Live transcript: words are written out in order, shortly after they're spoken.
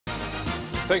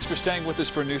Thanks for staying with us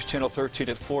for News Channel 13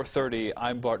 at 4:30.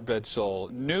 I'm Bart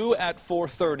Bedsole. New at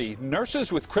 4:30, nurses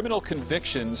with criminal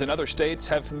convictions in other states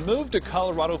have moved to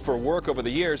Colorado for work over the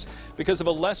years because of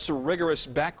a less rigorous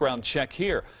background check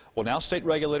here. Well, now state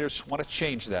regulators want to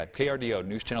change that. KRDO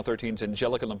News Channel 13's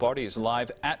Angelica Lombardi is live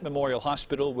at Memorial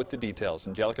Hospital with the details.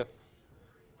 Angelica.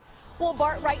 Well,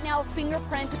 Bart, right now,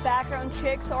 fingerprint background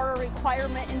checks are a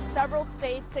requirement in several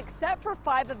states, except for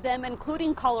 5 of them,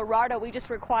 including Colorado. We just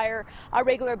require a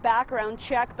regular background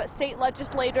check, but state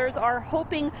legislators are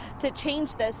hoping to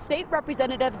change this. State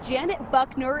Representative Janet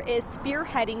Buckner is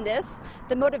spearheading this.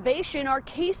 The motivation are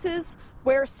cases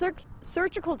where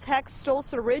surgical techs stole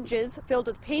syringes filled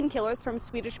with painkillers from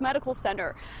Swedish Medical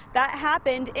Center. That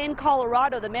happened in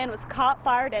Colorado. The man was caught,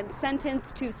 fired, and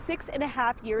sentenced to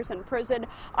 6.5 years in prison.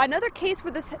 Another case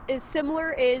where this is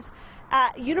similar is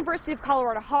at University of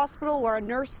Colorado Hospital, where a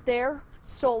nurse there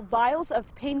stole vials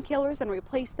of painkillers and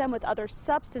replaced them with other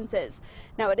substances.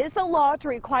 Now, it is the law to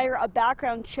require a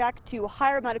background check to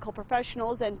hire medical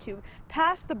professionals and to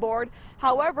pass the board.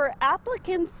 However,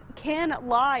 applicants can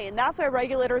lie, and that's why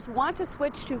regulators want to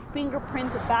switch to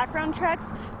fingerprint background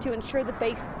checks to ensure the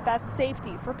best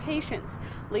safety for patients.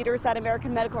 Leaders at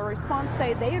American Medical Response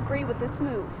say they agree with this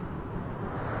move.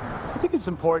 I think it's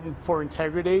important for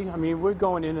integrity. I mean, we're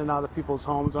going in and out of people's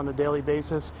homes on a daily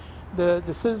basis. The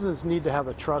citizens need to have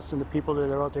a trust in the people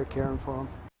that are out there caring for them.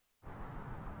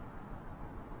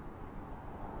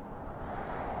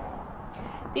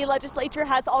 The legislature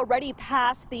has already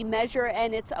passed the measure,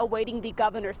 and it's awaiting the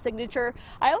governor's signature.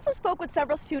 I also spoke with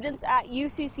several students at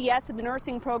UCCS in the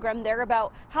nursing program there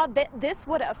about how this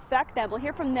would affect them. We'll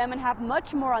hear from them and have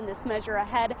much more on this measure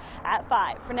ahead at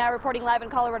 5. For now, reporting live in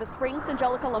Colorado Springs,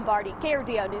 Angelica Lombardi,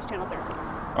 KRDO News Channel 13.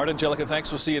 All right, Angelica,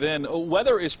 thanks. We'll see you then.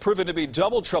 Weather is proven to be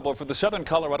double trouble for the southern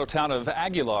Colorado town of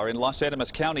Aguilar in Los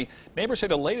Animas County. Neighbors say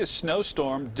the latest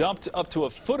snowstorm dumped up to a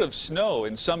foot of snow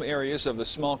in some areas of the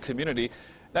small community.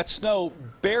 That snow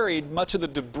buried much of the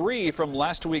debris from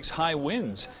last week's high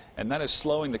winds, and that is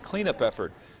slowing the cleanup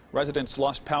effort. Residents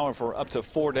lost power for up to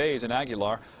 4 days in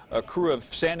Aguilar. A crew of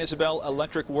San Isabel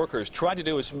electric workers tried to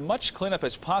do as much cleanup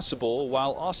as possible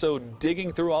while also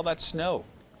digging through all that snow.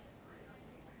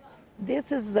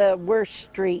 This is the worst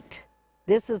street.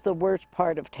 This is the worst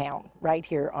part of town, right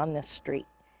here on this street,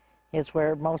 is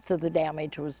where most of the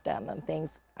damage was done and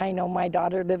things. I know my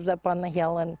daughter lives up on the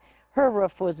hill, and her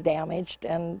roof was damaged,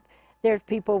 and there's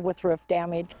people with roof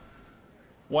damage.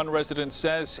 One resident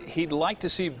says he'd like to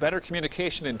see better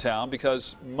communication in town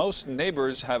because most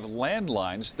neighbors have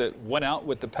landlines that went out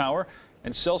with the power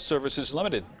and cell service is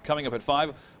limited. Coming up at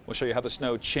 5, we'll show you how the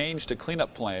snow changed a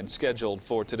cleanup plan scheduled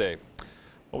for today.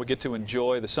 Well, we get to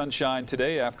enjoy the sunshine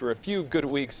today after a few good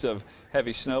weeks of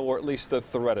heavy snow, or at least the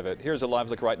threat of it. Here's a live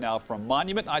look right now from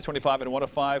Monument, I-25 and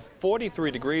 105,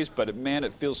 43 degrees, but man,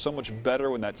 it feels so much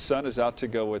better when that sun is out to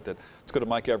go with it. Let's go to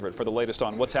Mike Everett for the latest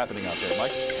on what's happening out there.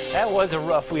 Mike? That was a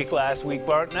rough week last week,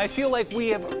 Bart, and I feel like we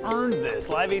have earned this.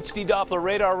 Live HD Doppler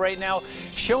radar right now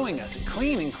showing us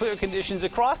clean and clear conditions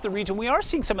across the region. We are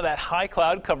seeing some of that high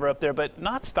cloud cover up there, but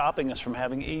not stopping us from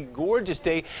having a gorgeous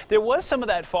day. There was some of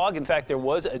that fog. In fact, there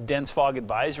was a dense fog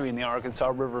advisory in the Arkansas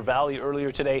River Valley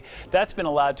earlier today. That's been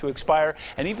allowed to expire,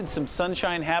 and even some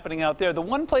sunshine happening out there. The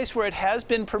one place where it has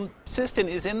been persistent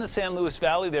is in the San Luis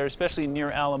Valley there, especially near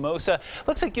Alamosa.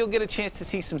 Looks like you'll get a chance to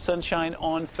see some sunshine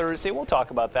on Thursday. We'll talk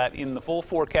about that in the full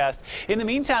forecast. In the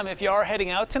meantime, if you are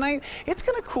heading out tonight, it's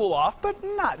going to cool off, but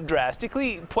not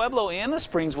drastically. Pueblo and the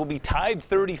Springs will be tied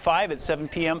 35 at 7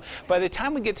 p.m. By the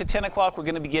time we get to 10 o'clock, we're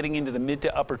going to be getting into the mid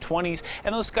to upper 20s,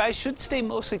 and those skies should stay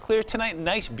mostly clear tonight.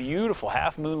 Nice, beautiful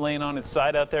half moon laying on its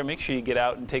side out there. Make sure you get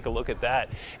out and take a look at that.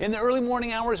 In the early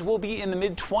morning hours, we'll be in the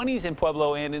mid-20s in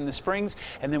Pueblo and in the Springs,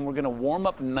 and then we're going to warm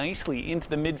up nicely into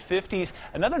the mid-50s.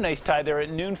 Another nice tie there at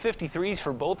noon, 53s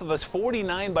for both of us,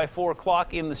 49 by 4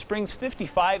 o'clock in the Springs,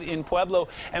 55 in Pueblo,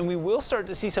 and we will start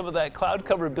to see some of that cloud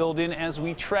cover build in as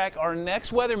we track our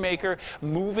next weather maker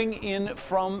moving in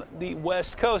from the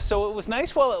west coast. So it was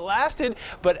nice while it lasted,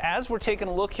 but as we're taking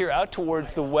a look here out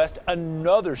towards the west,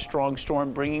 another strong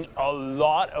storm bringing a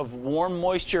lot of warm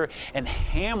moisture and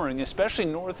hammering, especially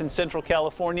north and central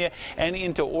California and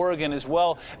into Oregon as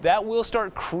well. That will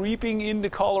start creeping into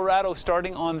Colorado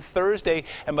starting on Thursday,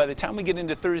 and by the time we get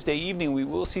into Thursday evening, we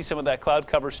will see some of that cloud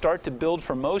cover start to build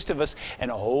for most of us and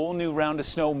a whole new round of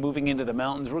snow moving into the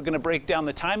mountains. We're going to break down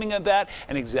the timing of that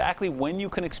and exactly when you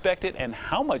can expect it and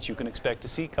how much you can expect to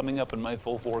see coming up in my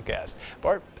full forecast.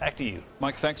 Bart, back to you.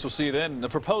 Mike, thanks. We'll see you then. The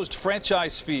proposed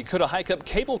franchise fee could hike up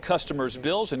cable customers'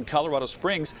 bills in Colorado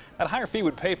Springs. That higher fee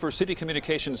would pay for city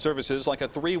communication services like a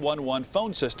 311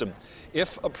 phone system.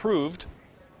 If approved,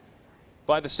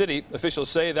 by the city. Officials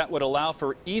say that would allow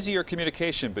for easier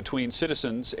communication between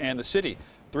citizens and the city.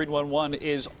 311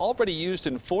 is already used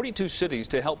in 42 cities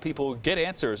to help people get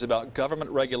answers about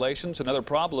government regulations and other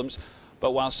problems.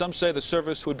 But while some say the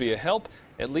service would be a help,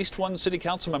 at least one city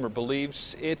council member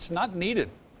believes it's not needed.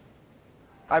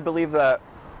 I believe that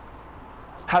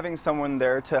having someone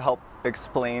there to help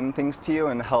explain things to you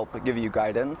and help give you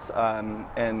guidance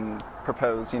and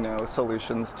propose,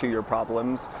 solutions to your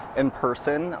problems in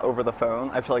person over the phone,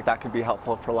 I feel like that could be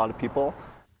helpful for a lot of people.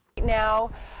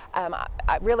 Now,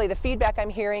 really the feedback I'm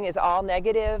hearing is all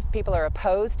negative. People are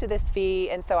opposed to this fee,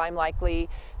 and so I'm likely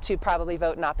to probably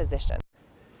vote in opposition.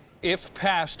 If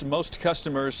passed, most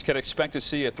customers can expect to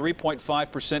see a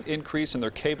 3.5% increase in their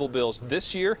cable bills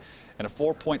this year and a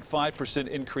 4.5%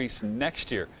 increase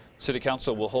next year. City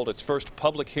Council will hold its first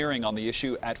public hearing on the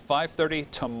issue at 5:30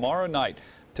 tomorrow night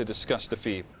to discuss the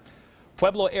fee.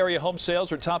 Pueblo area home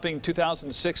sales are topping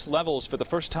 2006 levels for the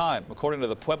first time. According to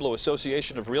the Pueblo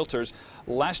Association of Realtors,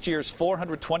 last year's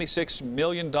 $426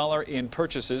 million in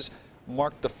purchases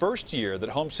marked the first year that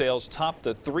home sales topped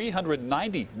the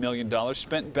 $390 million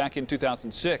spent back in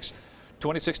 2006.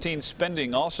 2016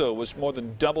 spending also was more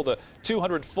than double the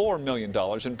 $204 million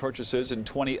in purchases in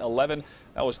 2011.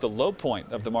 That was the low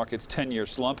point of the market's 10-year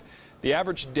slump. The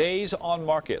average days on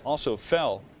market also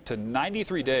fell to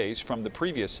 93 days from the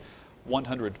previous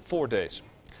 104 days.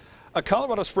 A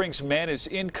Colorado Springs man is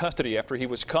in custody after he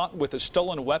was caught with a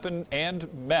stolen weapon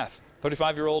and meth.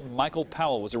 35-year-old Michael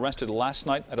Powell was arrested last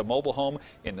night at a mobile home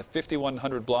in the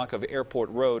 5100 block of Airport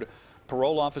Road.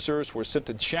 Parole officers were sent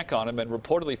to check on him and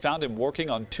reportedly found him working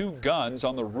on 2 guns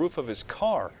on the roof of his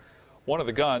car. One of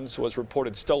the guns was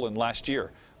reported stolen last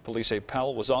year. Police say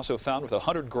Powell was also found with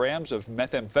 100 grams of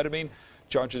methamphetamine.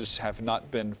 Charges have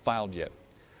not been filed yet.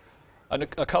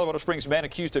 A Colorado Springs man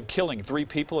accused of killing 3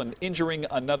 people and injuring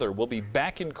another will be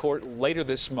back in court later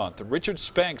this month. Richard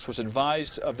Spanks was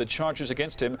advised of the charges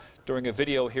against him during a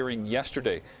video hearing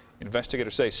yesterday.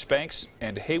 Investigators say Spanks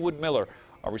and Haywood Miller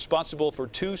are responsible for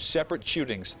 2 separate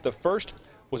shootings. The first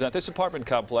was at this apartment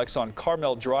complex on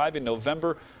Carmel Drive in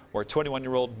November, where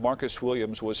 21-year-old Marcus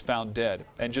Williams was found dead.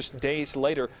 And just days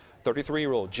later,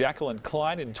 33-year-old Jacqueline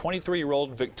Klein and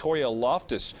 23-year-old Victoria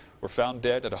Loftus were found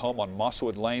dead at a home on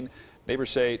Mosswood Lane.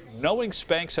 Neighbors say knowing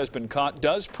Spanks has been caught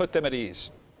does put them at ease.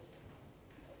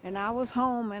 And I was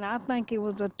home, and I think it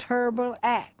was a terrible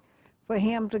act for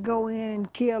him to go in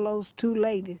and kill those 2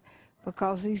 ladies,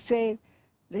 because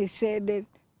they said that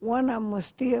one of them was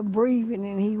still breathing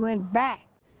and he went back.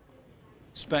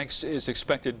 Spanks is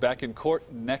expected back in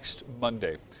court next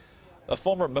Monday. A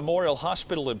former Memorial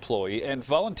Hospital employee and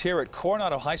volunteer at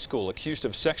Coronado High School accused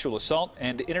of sexual assault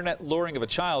and internet luring of a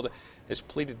child has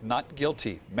pleaded not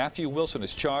guilty. Matthew Wilson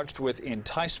is charged with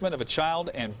enticement of a child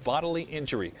and bodily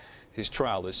injury. His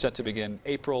trial is set to begin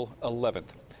April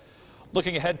 11th.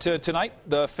 Looking ahead to tonight,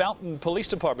 the Fountain Police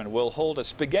Department will hold a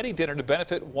spaghetti dinner to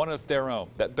benefit one of their own.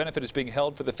 That benefit is being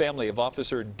held for the family of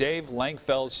Officer Dave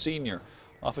Langfels Sr.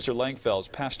 Officer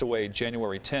Langfels passed away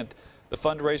January 10th. The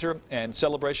fundraiser and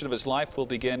celebration of his life will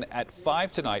begin at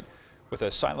 5 tonight with a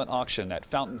silent auction at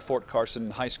Fountain Fort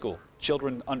Carson High School.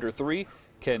 Children under 3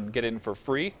 can get in for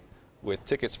free, with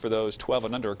tickets for those 12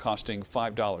 and under costing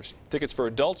 $5. Tickets for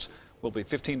adults will be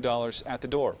 $15 at the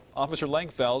door. Officer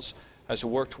Langfels has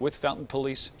worked with Fountain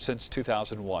Police since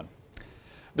 2001.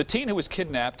 The teen who was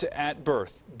kidnapped at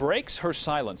birth breaks her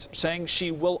silence, saying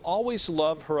she will always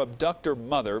love her abductor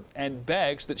mother and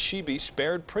begs that she be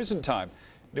spared prison time.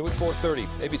 New at 4:30,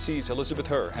 ABC's Elizabeth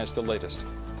Herr has the latest.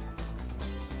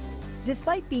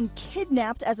 Despite being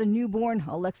kidnapped as a newborn,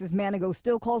 Alexis Manigault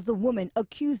still calls the woman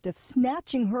accused of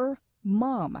snatching her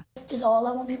mom. Just all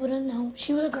I want people to know,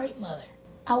 she was a great mother.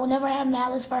 I will never have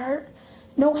malice for her,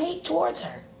 no hate towards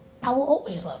her. I will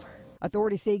always love her.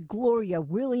 Authorities say Gloria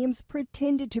Williams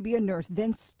pretended to be a nurse,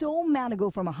 then stole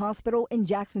Manigault from a hospital in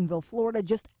Jacksonville, Florida,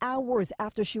 just hours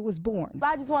after she was born.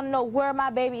 I just want to know where my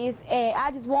baby is at.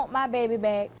 I just want my baby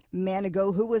back.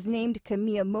 Manigault, who was named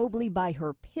Camilla Mobley by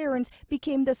her parents,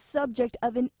 became the subject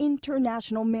of an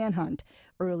international manhunt.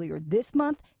 Earlier this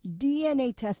month,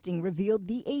 DNA testing revealed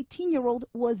the 18-year-old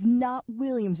was not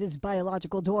Williams's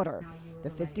biological daughter. The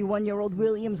 51-year-old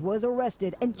Williams was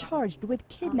arrested and charged with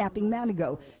kidnapping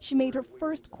Manigault. She made her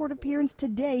first court appearance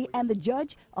today, and the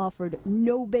judge offered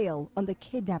no bail on the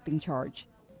kidnapping charge.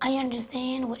 I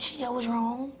understand what she did was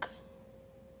wrong,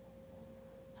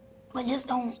 but just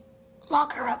don't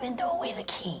lock her up and throw away the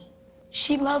key.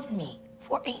 She loved me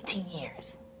for 18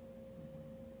 years.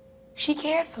 She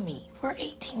cared for me for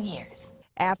 18 years.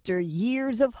 After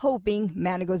years of hoping,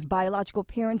 Manigault's biological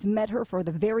parents met her for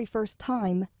the very first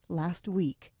time last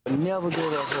week. Never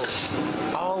gave up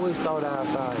hope. I always thought I'd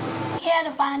find it. Yeah,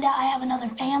 to find out I have another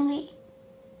family,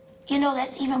 you know,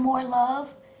 that's even more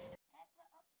love.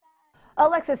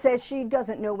 Alexa says she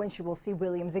doesn't know when she will see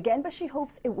Williams again, but she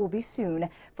hopes it will be soon.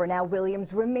 For now,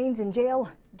 Williams remains in jail,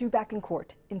 due back in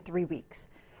court in 3 weeks.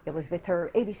 Elizabeth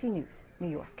Herr, ABC News, New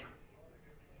York.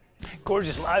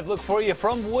 Gorgeous live look for you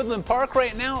from Woodland Park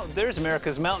right now. There's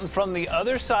America's Mountain from the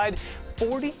other side.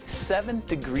 47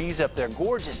 degrees up there.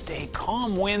 Gorgeous day,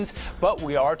 calm winds, but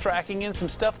we are tracking in some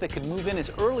stuff that could move in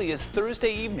as early as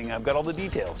Thursday evening. I've got all the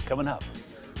details coming up.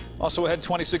 Also ahead,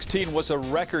 2016 was a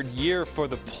record year for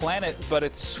the planet, but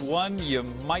it's one you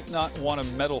might not want to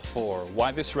medal for.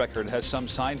 Why this record has some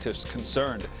scientists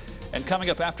concerned. And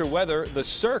coming up after weather, the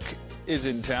Cirque is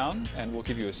in town, and we'll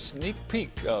give you a sneak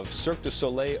peek of Cirque du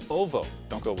Soleil OVO.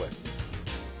 Don't go away.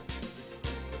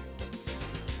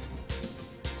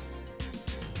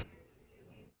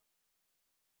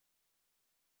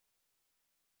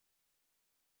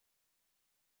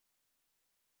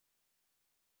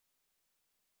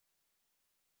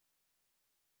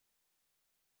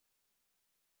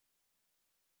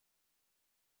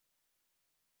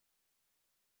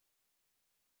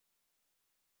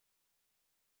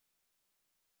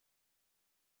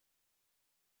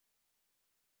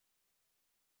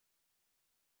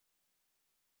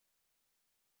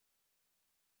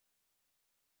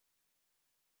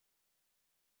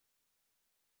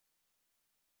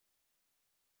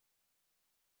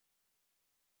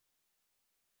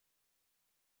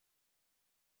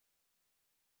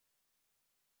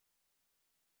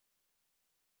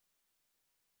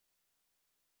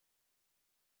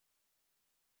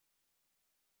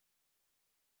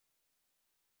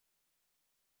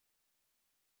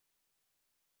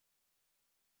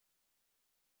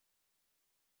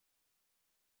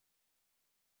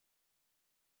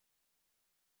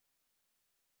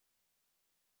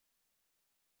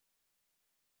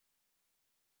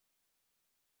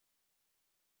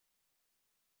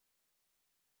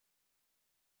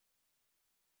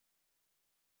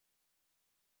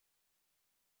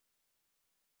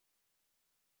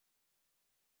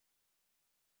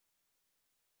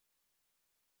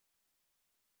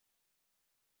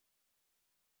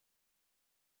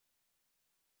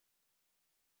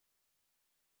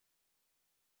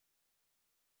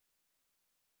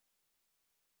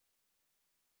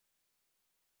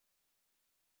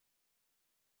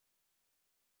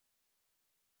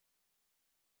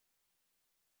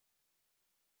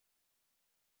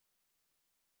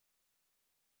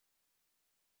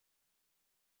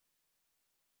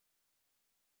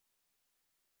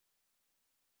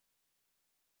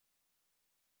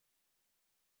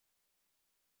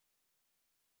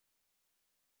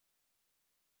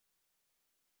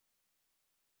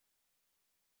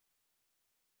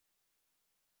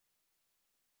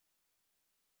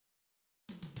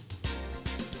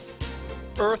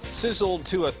 Earth sizzled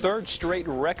to a third straight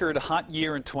record hot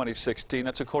year in 2016.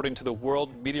 That's according to the World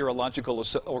Meteorological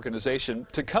Organization.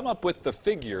 To come up with the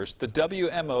figures, the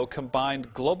WMO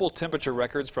combined global temperature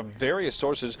records from various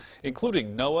sources,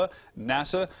 including NOAA,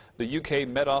 NASA, the UK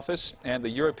Met Office, and the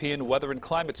European Weather and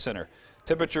Climate Center.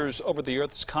 Temperatures over the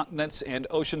Earth's continents and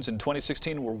oceans in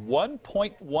 2016 were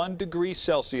 1.1 degrees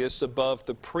Celsius above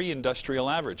the pre-industrial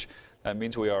average. That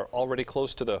means we are already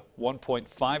close to the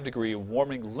 1.5 degree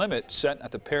warming limit set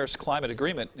at the Paris Climate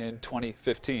Agreement in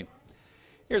 2015.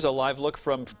 Here's a live look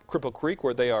from Cripple Creek,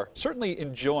 where they are certainly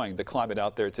enjoying the climate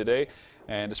out there today,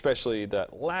 and especially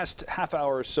that last half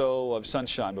hour or so of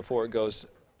sunshine before it goes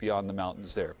beyond the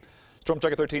mountains there. Storm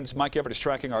Tracker 13's Mike Everett is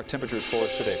tracking our temperatures for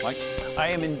us today. Mike? I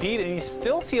am indeed, and you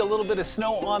still see a little bit of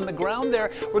snow on the ground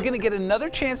there. We're going to get another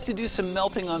chance to do some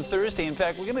melting on Thursday. In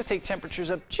fact, we're going to take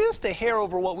temperatures up just a hair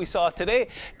over what we saw today.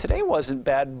 Today wasn't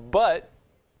bad, but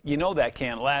you know that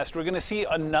can't last. We're going to see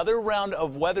another round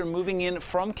of weather moving in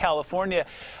from California.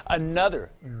 Another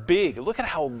big, look at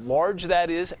how large that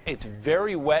is. It's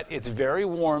very wet, it's very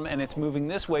warm, and it's moving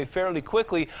this way fairly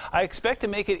quickly. I expect to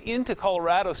make it into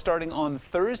Colorado starting on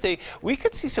Thursday. We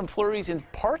could see some flurries in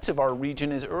parts of our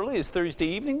region as early as Thursday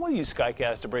evening. We'll use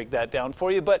Skycast to break that down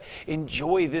for you, but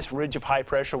enjoy this ridge of high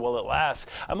pressure while it lasts.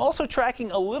 I'm also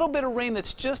tracking a little bit of rain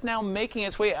that's just now making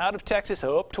its way out of Texas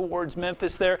up towards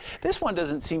Memphis there. This one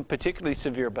doesn't seem particularly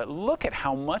severe, but look at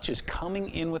how much is coming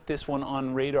in with this one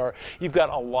on radar. You've got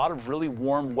a lot of really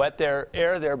warm, wet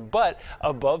air there, but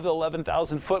above the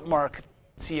 11,000 foot mark,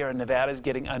 Sierra Nevada is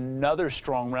getting another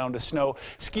strong round of snow.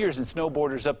 Skiers and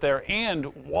snowboarders up there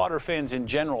and water fans in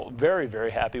general very,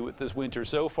 very happy with this winter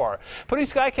so far. Putting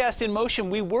SkyCast in motion,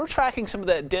 we were tracking some of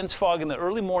that dense fog in the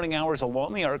early morning hours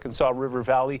along the Arkansas River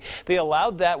Valley. They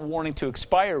allowed that warning to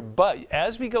expire, but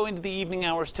as we go into the evening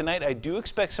hours tonight, I do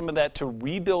expect some of that to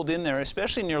rebuild in there,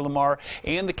 especially near Lamar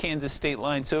and the Kansas state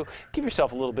line. So give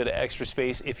yourself a little bit of extra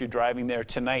space if you're driving there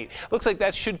tonight. Looks like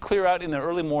that should clear out in the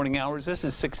early morning hours. This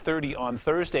is 6:30 on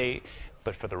Thursday.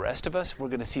 But for the rest of us, we're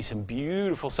going to see some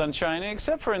beautiful sunshine,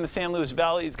 except for in the San Luis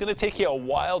Valley. It's going to take you a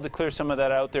while to clear some of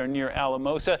that out there near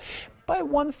Alamosa. By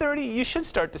 1:30, you should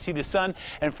start to see the sun,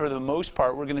 and for the most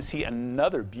part, we're going to see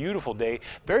another beautiful day,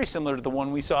 very similar to the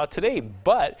one we saw today.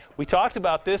 But we talked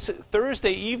about this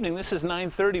Thursday evening. This is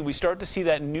 9:30. We start to see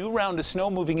that new round of snow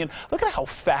moving in. Look at how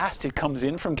fast it comes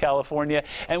in from California,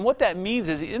 and what that means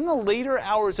is in the later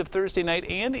hours of Thursday night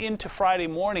and into Friday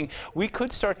morning, we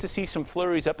could start to see some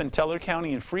flurries up in Teller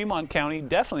County and Fremont County,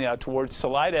 definitely out towards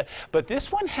Salida. But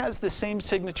this one has the same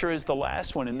signature as the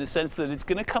last one in the sense that it's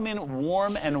going to come in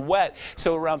warm and wet.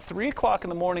 So around 3 o'clock in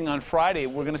the morning on Friday,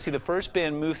 we're going to see the first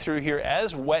band move through here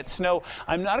as wet snow.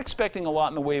 I'm not expecting a lot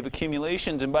in the way of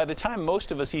accumulations, and by the time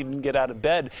most of us even get out of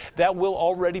bed, that will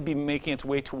already be making its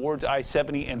way towards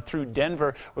I-70 and through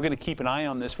Denver. We're going to keep an eye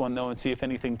on this one, though, and see if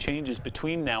anything changes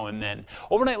between now and then.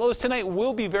 Overnight lows tonight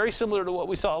will be very similar to what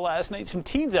we saw last night. Some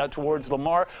teens out towards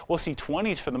Lamar. We'll see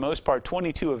 20s for the most part.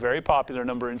 22, a very popular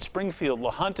number in Springfield, La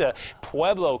Junta,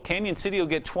 Pueblo. Canyon City will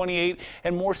get 28,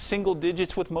 and more single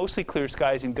digits with mostly clear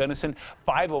skies in Gunnison.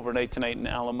 5 overnight tonight in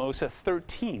Alamosa,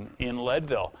 13 in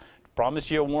Leadville.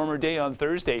 Promise you a warmer day on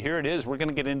Thursday. Here it is. We're going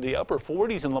to get into the upper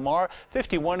 40s in Lamar,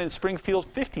 51 in Springfield,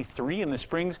 53 in the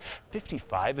Springs,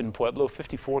 55 in Pueblo,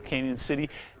 54 Canyon City.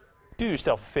 Do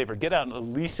yourself a favor, get out and at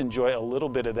least enjoy a little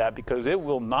bit of that because it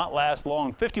will not last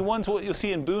long. 51 is what you'll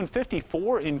see in Boone,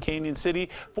 54 in Canyon City,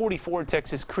 44 in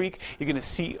Texas Creek. You're going to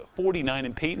see 49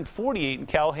 in Peyton, 48 in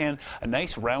Calhoun, a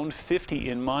nice round 50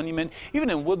 in Monument.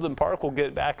 Even in Woodland Park, we'll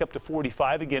get back up to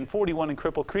 45 again, 41 in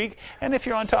Cripple Creek. And if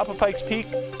you're on top of Pikes Peak,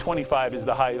 25 is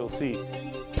the high you'll see.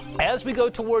 As we go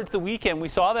towards the weekend, we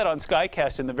saw that on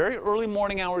SkyCast in the very early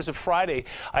morning hours of Friday.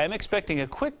 I am expecting a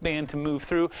quick band to move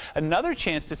through. Another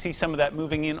chance to see some of that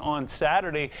moving in on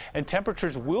Saturday, and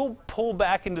temperatures will pull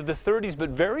back into the 30s,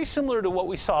 but very similar to what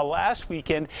we saw last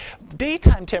weekend.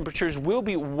 Daytime temperatures will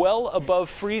be well above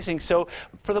freezing, so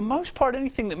for the most part,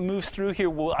 anything that moves through here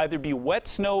will either be wet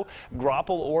snow,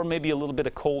 graupel, or maybe a little bit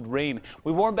of cold rain.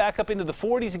 We warm back up into the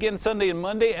 40s again Sunday and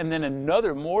Monday, and then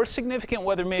another more significant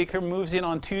weather maker moves in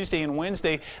on Tuesday and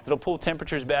Wednesday that'll pull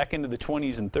temperatures back into the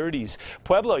 20s and 30s.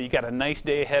 Pueblo, you got a nice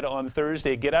day ahead on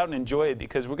Thursday. Get out and enjoy it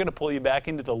because we're going to pull you back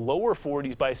into the lower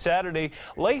 40s by Saturday.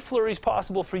 Light flurries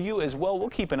possible for you as well. We'll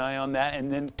keep an eye on that. And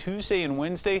then Tuesday and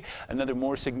Wednesday, another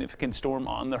more significant storm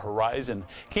on the horizon.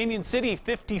 Canyon City,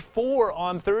 54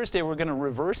 on Thursday. We're going to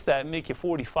reverse that and make you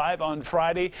 45 on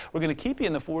Friday. We're going to keep you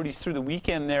in the 40s through the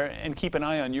weekend there and keep an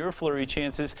eye on your flurry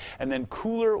chances. And then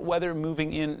cooler weather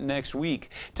moving in next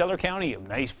week. Teller County, a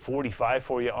nice 45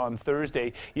 for you on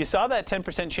Thursday. You saw that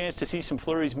 10% chance to see some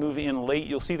flurries move in late.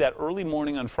 You'll see that early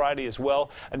morning on Friday as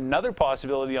well. Another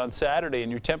possibility on Saturday,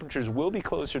 and your temperatures will be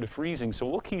closer to freezing, so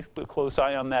we'll keep a close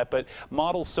eye on that. But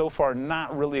models so far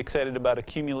not really excited about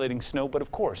accumulating snow. But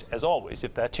of course, as always,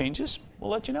 if that changes,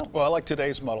 we'll let you know. Well, I like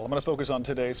today's model. I'm going to focus on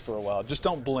today's for a while. Just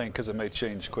don't blink because it may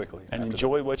change quickly. And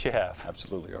enjoy what you have.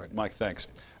 Absolutely. All right, Mike, thanks.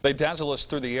 They dazzle us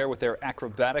through the air with their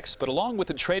acrobatics, but along with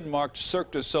the trademarked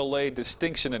Cirque du Soleil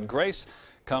distinction and grace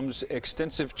comes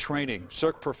extensive training.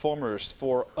 Cirque performers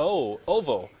for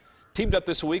OVO teamed up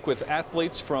this week with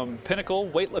athletes from Pinnacle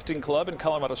Weightlifting Club in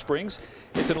Colorado Springs.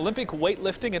 It's an Olympic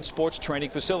weightlifting and sports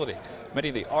training facility. Many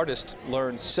of the artists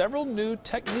learned several new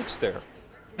techniques there.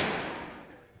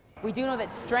 We do know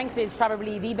that strength is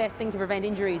probably the best thing to prevent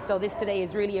injuries, so this today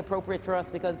is really appropriate for us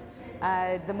because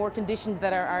the more conditions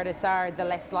that our artists are, the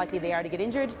less likely they are to get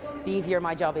injured, the easier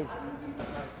my job is.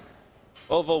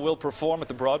 OVO will perform at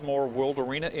the Broadmoor World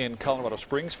Arena in Colorado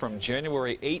Springs from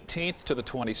January 18th to the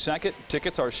 22nd.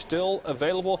 Tickets are still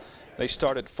available. They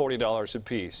start at $40 a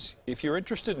piece. If you're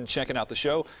interested in checking out the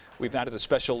show, we've added a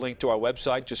special link to our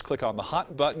website. Just click on the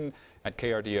hot button at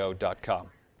krdo.com.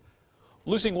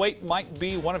 Losing weight might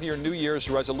be one of your New Year's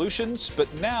resolutions,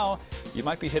 but now you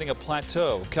might be hitting a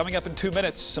plateau. Coming up in 2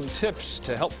 minutes, some tips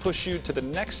to help push you to the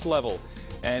next level.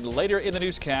 And later in the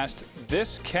newscast,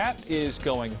 this cat is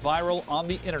going viral on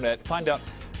the internet. Find out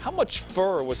how much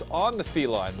fur was on the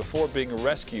feline before being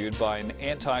rescued by an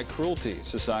anti-cruelty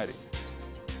society.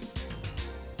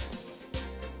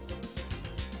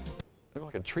 They look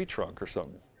like a tree trunk or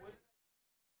something.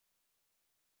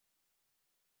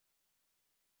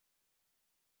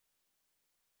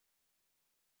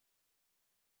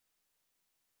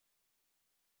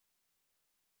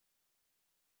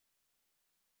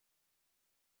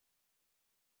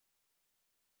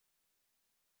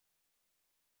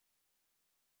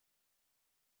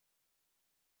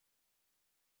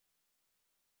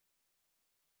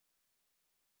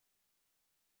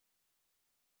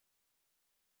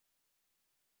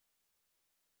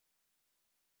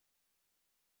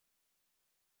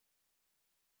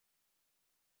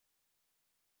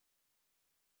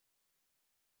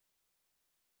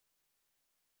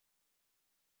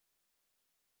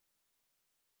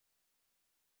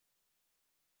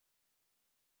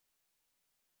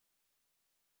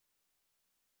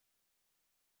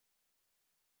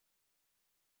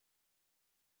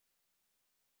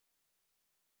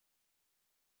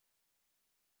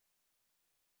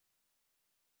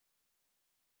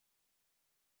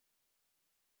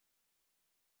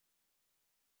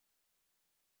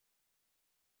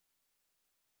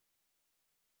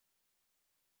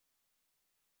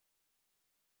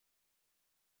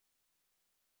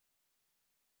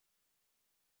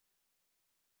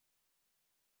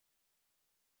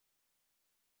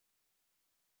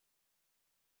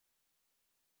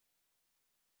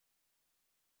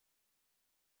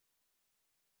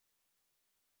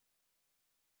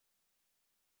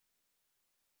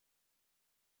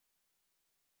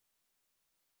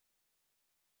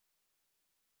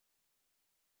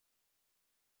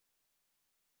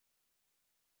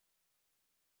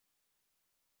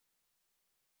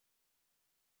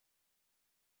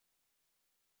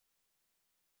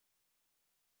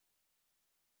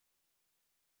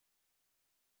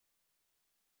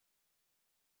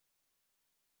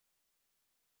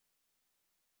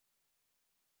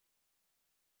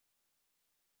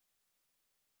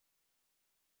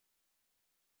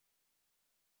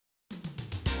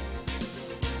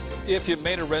 If you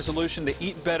made a resolution to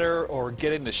eat better or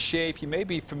get into shape, you may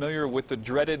be familiar with the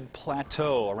dreaded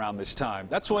plateau around this time.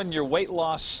 That's when your weight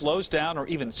loss slows down or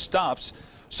even stops.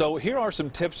 So here are some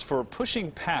tips for pushing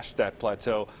past that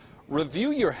plateau.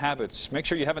 Review your habits. Make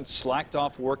sure you haven't slacked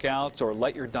off workouts or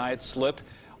let your diet slip.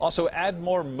 Also, add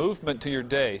more movement to your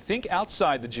day. Think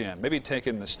outside the gym. Maybe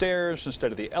taking the stairs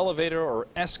instead of the elevator or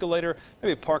escalator.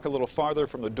 Maybe park a little farther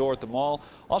from the door at the mall.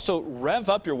 Also, rev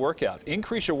up your workout.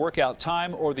 Increase your workout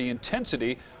time or the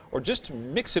intensity, or just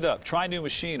mix it up. Try a new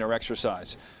machine or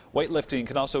exercise. Weightlifting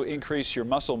can also increase your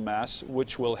muscle mass,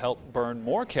 which will help burn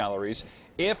more calories.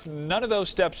 If none of those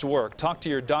steps work, talk to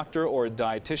your doctor or a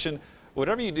dietitian.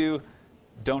 Whatever you do,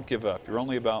 don't give up. You're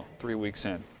only about 3 weeks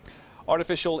in.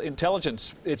 Artificial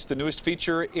intelligence, it's the newest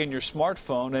feature in your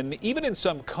smartphone and even in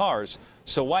some cars.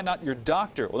 So why not your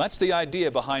doctor? Well, that's the idea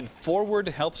behind Forward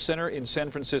Health Center in San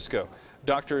Francisco.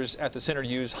 Doctors at the center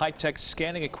use high-tech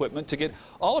scanning equipment to get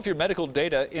all of your medical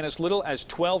data in as little as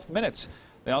 12 minutes.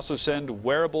 They also send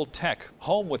wearable tech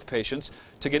home with patients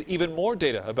to get even more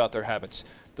data about their habits.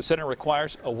 The center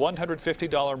requires a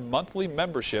 $150 monthly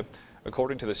membership,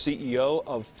 according to the CEO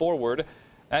of Forward.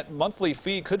 That monthly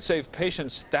fee could save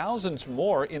patients thousands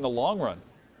more in the long run.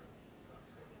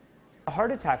 A heart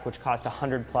attack, which cost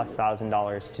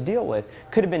 $100,000+ to deal with,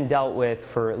 could have been dealt with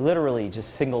for literally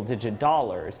just single-digit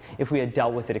dollars if we had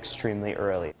dealt with it extremely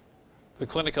early. The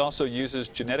clinic also uses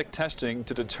genetic testing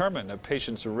to determine a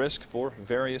patient's risk for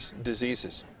various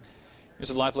diseases. Here's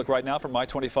a live look right now from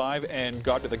I-25 and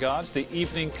Guard to the Gods. The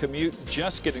evening commute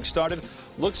just getting started.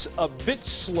 Looks a bit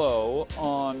slow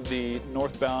on the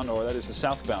northbound, or that is the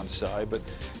southbound side, but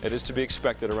it is to be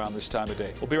expected around this time of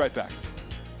day. We'll be right back.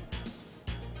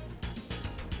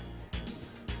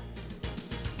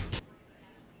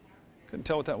 Couldn't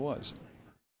tell what that was.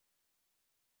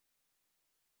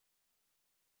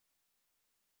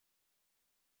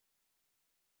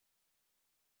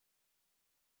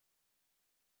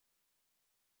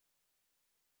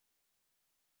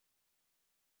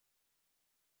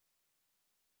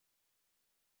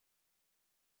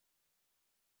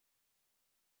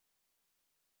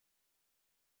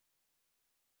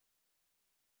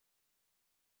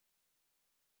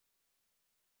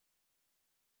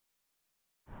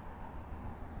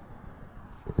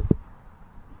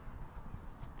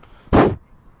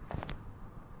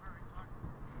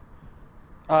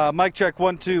 Mic check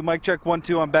 1 2. Mic check 1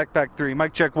 2 on backpack 3.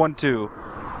 Mic check 1 2.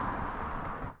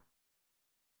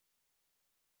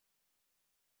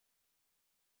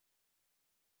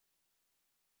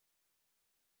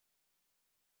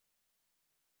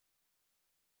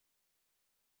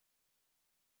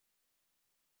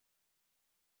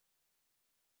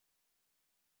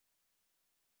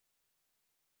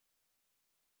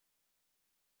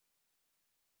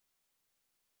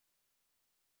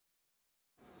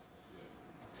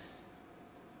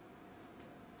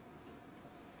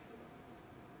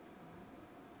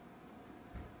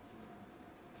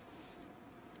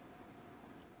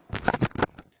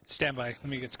 Stand by. Let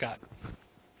me get Scott.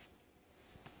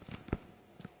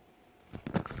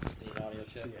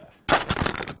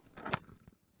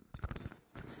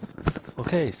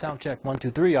 Okay, sound check 1 2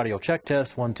 3. Audio check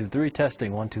test 1 2 3.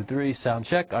 Testing 1 2 3. Sound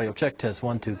check. Audio check test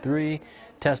 1 2 3.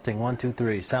 Testing 1 2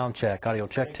 3. Sound check. Audio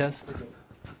check test.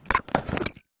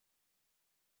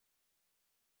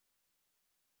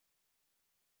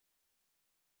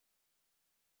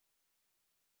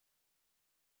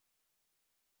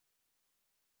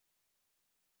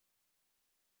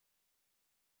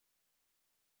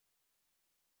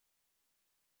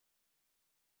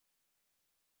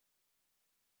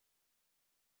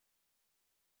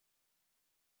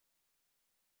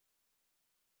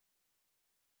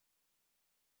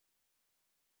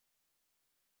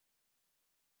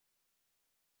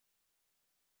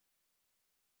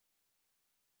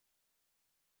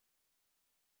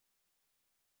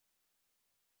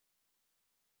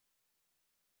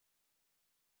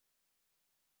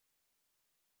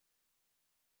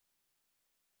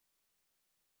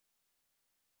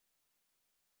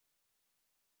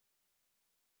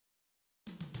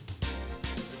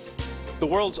 The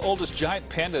world's oldest giant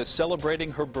panda is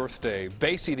celebrating her birthday.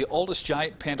 Basie, the oldest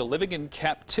giant panda living in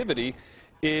captivity,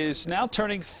 is now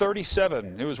turning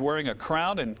 37. It was wearing a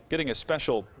crown and getting a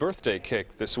special birthday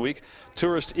cake this week.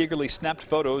 Tourists eagerly snapped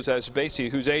photos as Basie,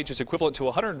 whose age is equivalent to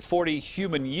 140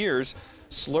 human years,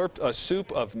 slurped a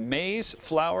soup of maize,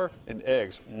 flour, and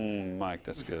eggs. Mike,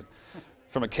 that's good.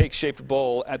 From a cake-shaped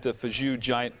bowl at the Fuzhou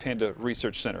Giant Panda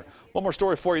Research Center. One more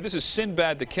story for you. This is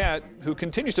Sinbad the cat, who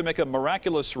continues to make a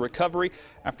miraculous recovery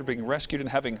after being rescued and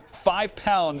having 5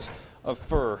 pounds of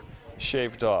fur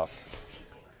shaved off.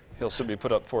 He'll soon be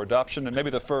put up for adoption and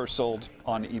maybe the fur sold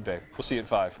on eBay. We'll see you at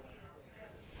 5.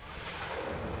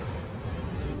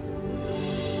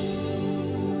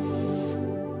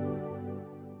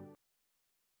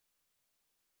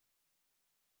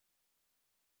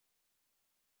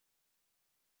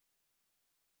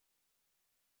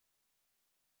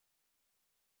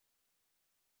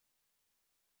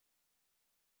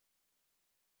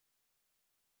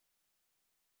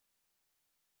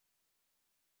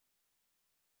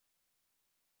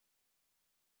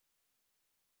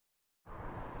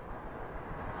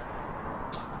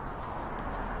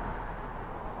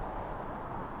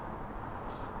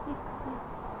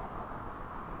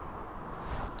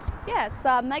 Yes,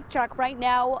 Mike Check. Right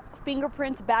now,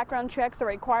 fingerprint background checks are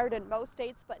required in most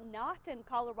states, but not in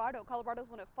Colorado. Colorado is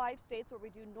one of 5 states where we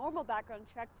do normal background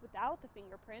checks without the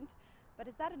fingerprint. But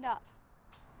is that enough?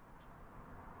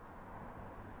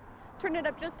 Turn it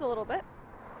up just a little bit.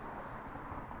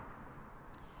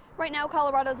 Right now,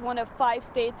 Colorado is one of 5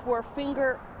 states where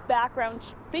fingerprint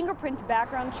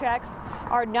background checks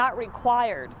are not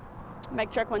required.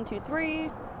 Mike Check 1, 2,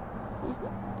 3.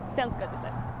 Sounds good, does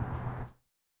it?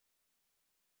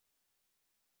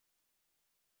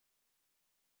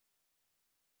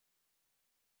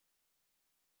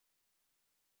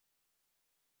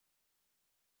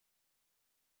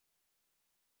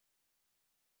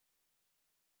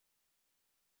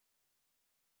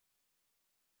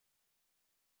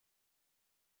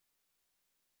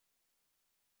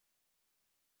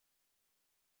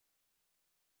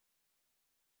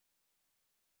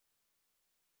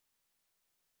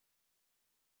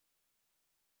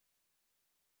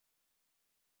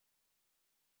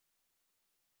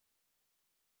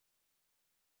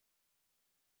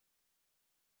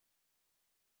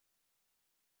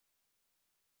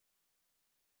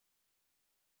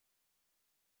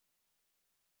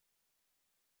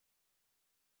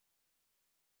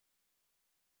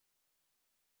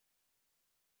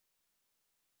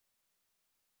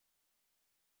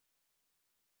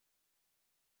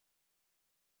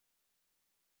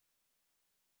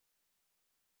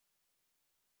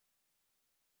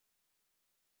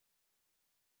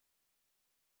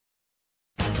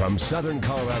 From Southern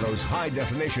Colorado's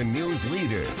high-definition news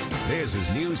leader, this is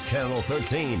News Channel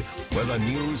 13, where the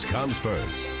news comes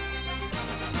first.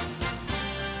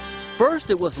 First,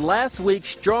 it was last week's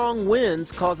strong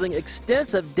winds causing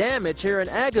extensive damage here in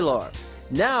Aguilar.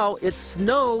 Now it's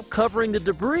snow covering the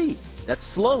debris that's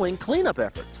slowing cleanup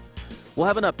efforts. We'll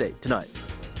have an update tonight.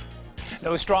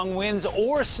 No strong winds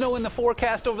or snow in the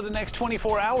forecast over the next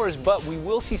 24 hours, but we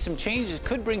will see some changes.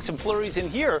 Could bring some flurries in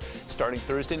here starting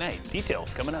Thursday night. Details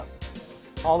coming up.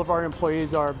 All of our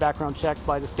employees are background checked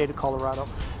by the state of Colorado.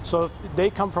 So if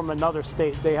they come from another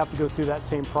state, they have to go through that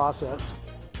same process.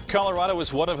 Colorado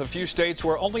is one of a few states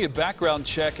where only a background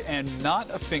check and not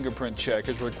a fingerprint check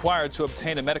is required to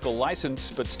obtain a medical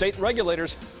license, but state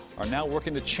regulators are now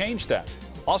working to change that.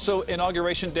 Also,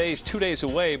 Inauguration Day is 2 days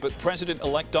away, but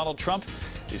President-elect Donald Trump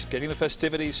is getting the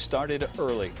festivities started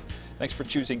early. Thanks for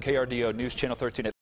choosing KRDO News Channel 13.